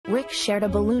Rick shared a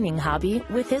ballooning hobby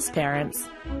with his parents.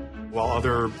 While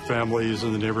other families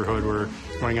in the neighborhood were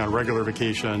going on regular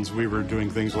vacations, we were doing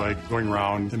things like going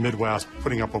around the Midwest,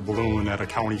 putting up a balloon at a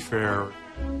county fair.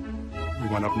 We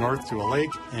went up north to a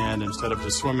lake, and instead of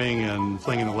just swimming and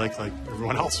playing in the lake like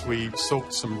everyone else, we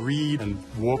soaked some reed and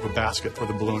wove a basket for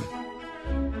the balloon.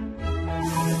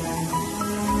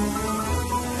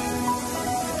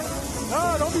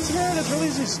 Oh, don't be scared. It's really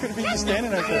easy. It's going to be just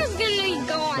standing right there.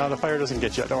 No, the fire doesn't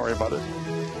get you. Don't worry about it.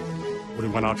 When we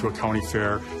went out to a county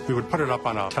fair, we would put it up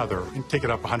on a tether and take it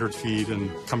up 100 feet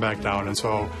and come back down. And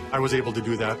so I was able to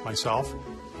do that myself.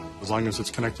 As long as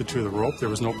it's connected to the rope, there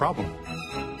was no problem.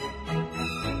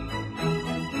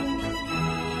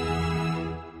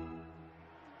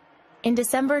 In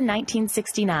December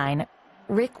 1969,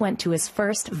 Rick went to his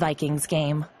first Vikings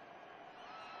game.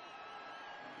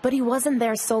 But he wasn't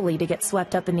there solely to get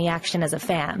swept up in the action as a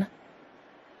fan.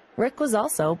 Rick was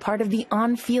also part of the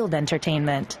on-field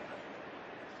entertainment.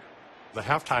 The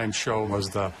halftime show was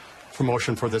the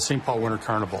promotion for the St. Paul Winter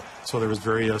Carnival. So there was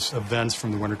various events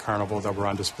from the Winter Carnival that were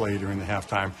on display during the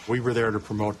halftime. We were there to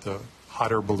promote the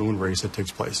hot air balloon race that takes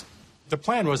place. The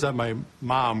plan was that my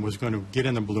mom was going to get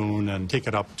in the balloon and take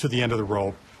it up to the end of the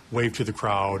rope, wave to the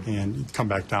crowd, and come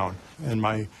back down. And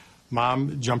my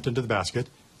mom jumped into the basket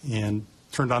and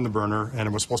turned on the burner, and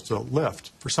it was supposed to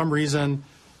lift. For some reason,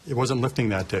 it wasn't lifting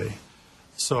that day.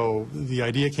 So the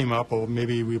idea came up, well,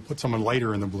 maybe we put someone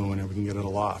lighter in the balloon and we can get it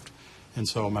aloft. And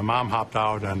so my mom hopped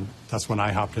out, and that's when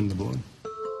I hopped in the balloon.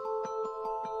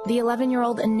 The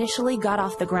 11-year-old initially got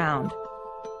off the ground,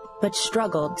 but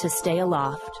struggled to stay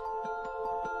aloft.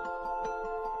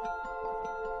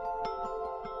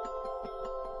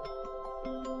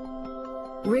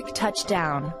 Rick touched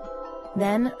down,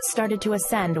 then started to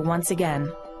ascend once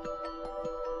again.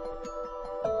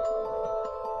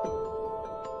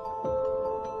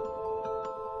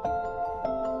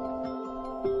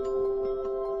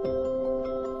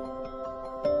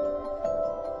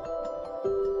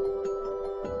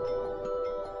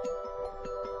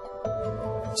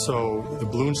 So the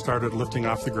balloon started lifting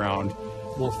off the ground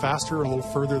a little faster, a little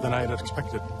further than I had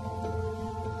expected.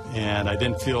 And I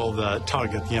didn't feel the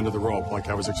tug at the end of the rope like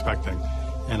I was expecting.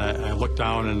 And I looked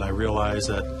down and I realized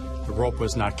that the rope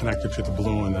was not connected to the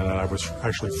balloon and that I was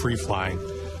actually free flying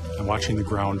and watching the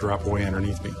ground drop away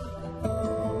underneath me.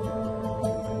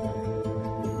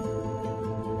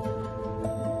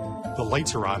 The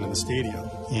lights are on in the stadium,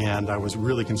 and I was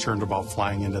really concerned about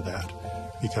flying into that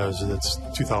because it's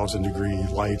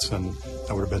 2,000-degree lights, and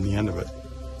that would have been the end of it.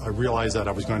 I realized that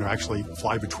I was going to actually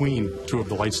fly between two of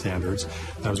the light standards,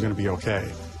 and I was going to be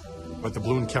okay. But the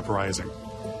balloon kept rising.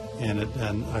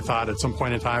 And I thought at some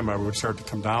point in time I would start to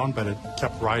come down, but it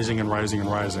kept rising and rising and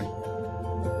rising.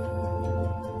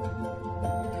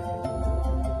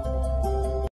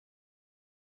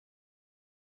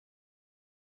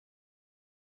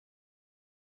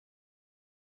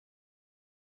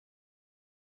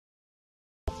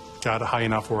 Got high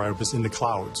enough where I was in the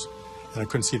clouds, and I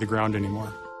couldn't see the ground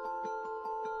anymore.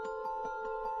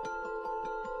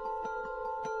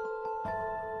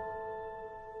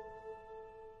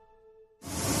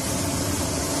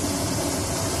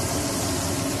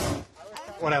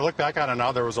 When I look back on it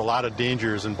now, there was a lot of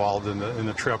dangers involved in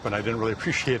the trip, and I didn't really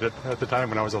appreciate it at the time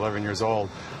when I was 11 years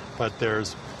old. But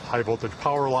there's high voltage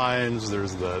power lines,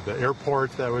 there's the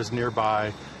airport that was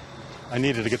nearby. I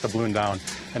needed to get the balloon down,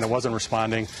 and it wasn't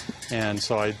responding, and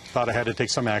so I thought I had to take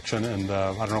some action, and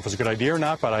I don't know if it was a good idea or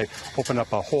not, but I opened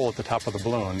up a hole at the top of the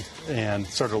balloon and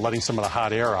started letting some of the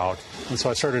hot air out. And so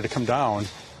I started to come down,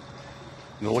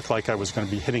 and it looked like I was going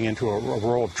to be hitting into a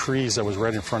row of trees that was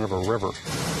right in front of a river.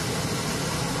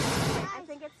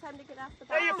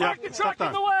 Hey, you parked the truck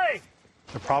in the way!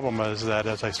 The problem was that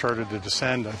as I started to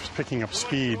descend, I was picking up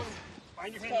speed.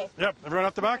 Yep, everyone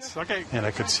up the box? Okay. And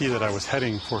I could see that I was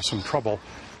heading for some trouble.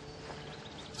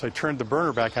 So I turned the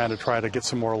burner back on to try to get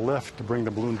some more lift to bring the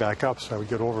balloon back up so I would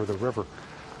get over the river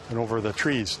and over the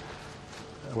trees.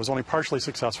 I was only partially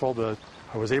successful.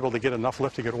 I was able to get enough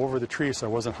lift to get over the trees so I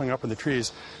wasn't hung up in the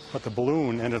trees, but the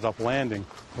balloon ended up landing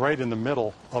right in the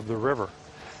middle of the river.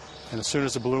 And as soon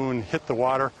as the balloon hit the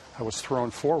water, I was thrown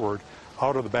forward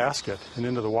out of the basket and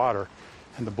into the water.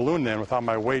 And the balloon then, without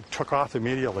my weight, took off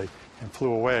immediately and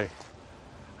flew away.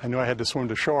 I knew I had to swim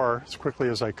to shore as quickly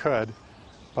as I could,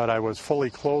 but I was fully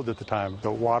clothed at the time.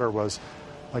 The water was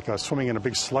like I was swimming in a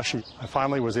big slushy. I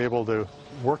finally was able to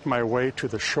work my way to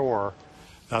the shore.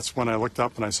 That's when I looked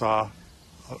up and I saw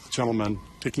a gentleman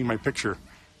taking my picture.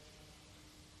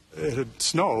 It had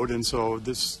snowed, and so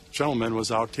this gentleman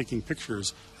was out taking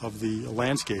pictures of the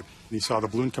landscape. And he saw the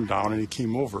balloon come down, and he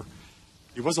came over.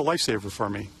 He was a lifesaver for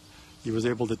me. He was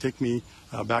able to take me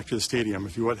back to the stadium.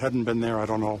 If he hadn't been there, I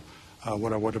don't know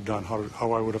what I would have done,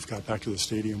 how I would have got back to the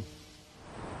stadium.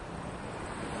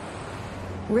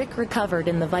 Rick recovered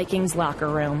in the Vikings locker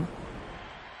room.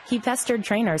 He pestered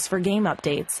trainers for game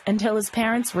updates until his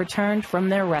parents returned from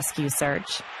their rescue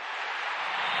search.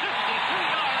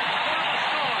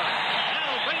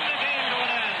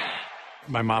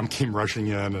 My mom came rushing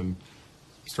in and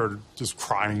started just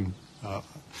crying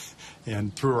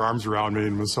and threw her arms around me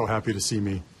and was so happy to see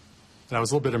me. And I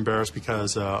was a little bit embarrassed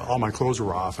because all my clothes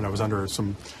were off and I was under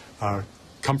some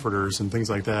comforters and things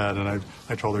like that. And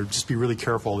I told her, just be really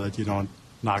careful that you don't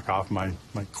knock off my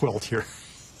quilt here.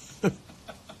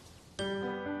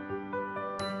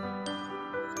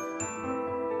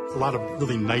 A lot of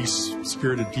really nice,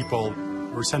 spirited people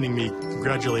were sending me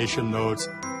congratulation notes.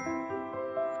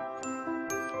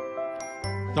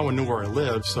 No one knew where I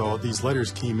lived, so these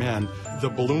letters came in. The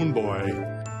balloon boy.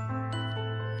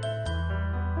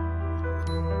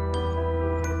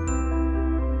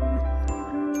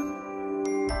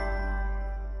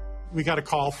 We got a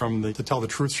call from the To Tell the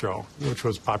Truth show, which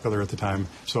was popular at the time.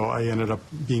 So I ended up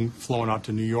being flown out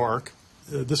to New York.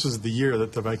 This was the year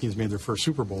that the Vikings made their first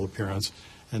Super Bowl appearance.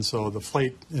 And so the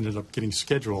flight ended up getting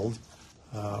scheduled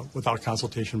without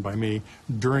consultation by me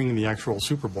during the actual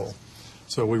Super Bowl.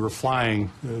 So we were flying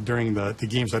during the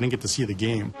game, so I didn't get to see the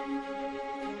game.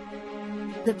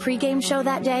 The pregame show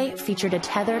that day featured a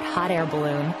tethered hot air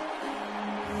balloon.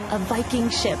 A Viking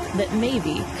ship that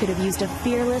maybe could have used a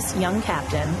fearless young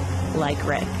captain like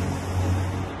Rick.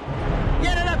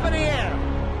 Get it up in the air!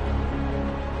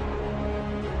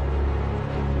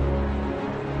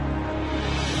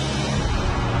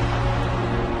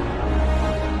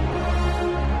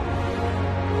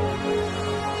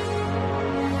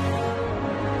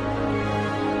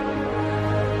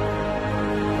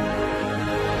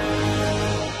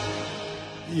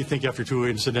 You think after 2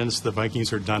 incidents, the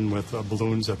Vikings are done with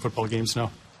balloons at football games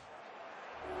now?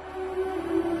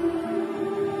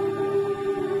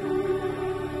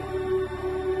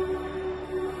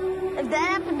 If that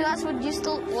happened to us, would you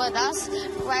still let us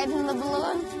ride in the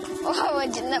balloon? Or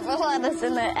would you never let us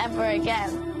in it ever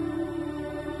again?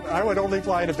 I would only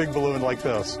fly in a big balloon like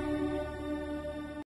this.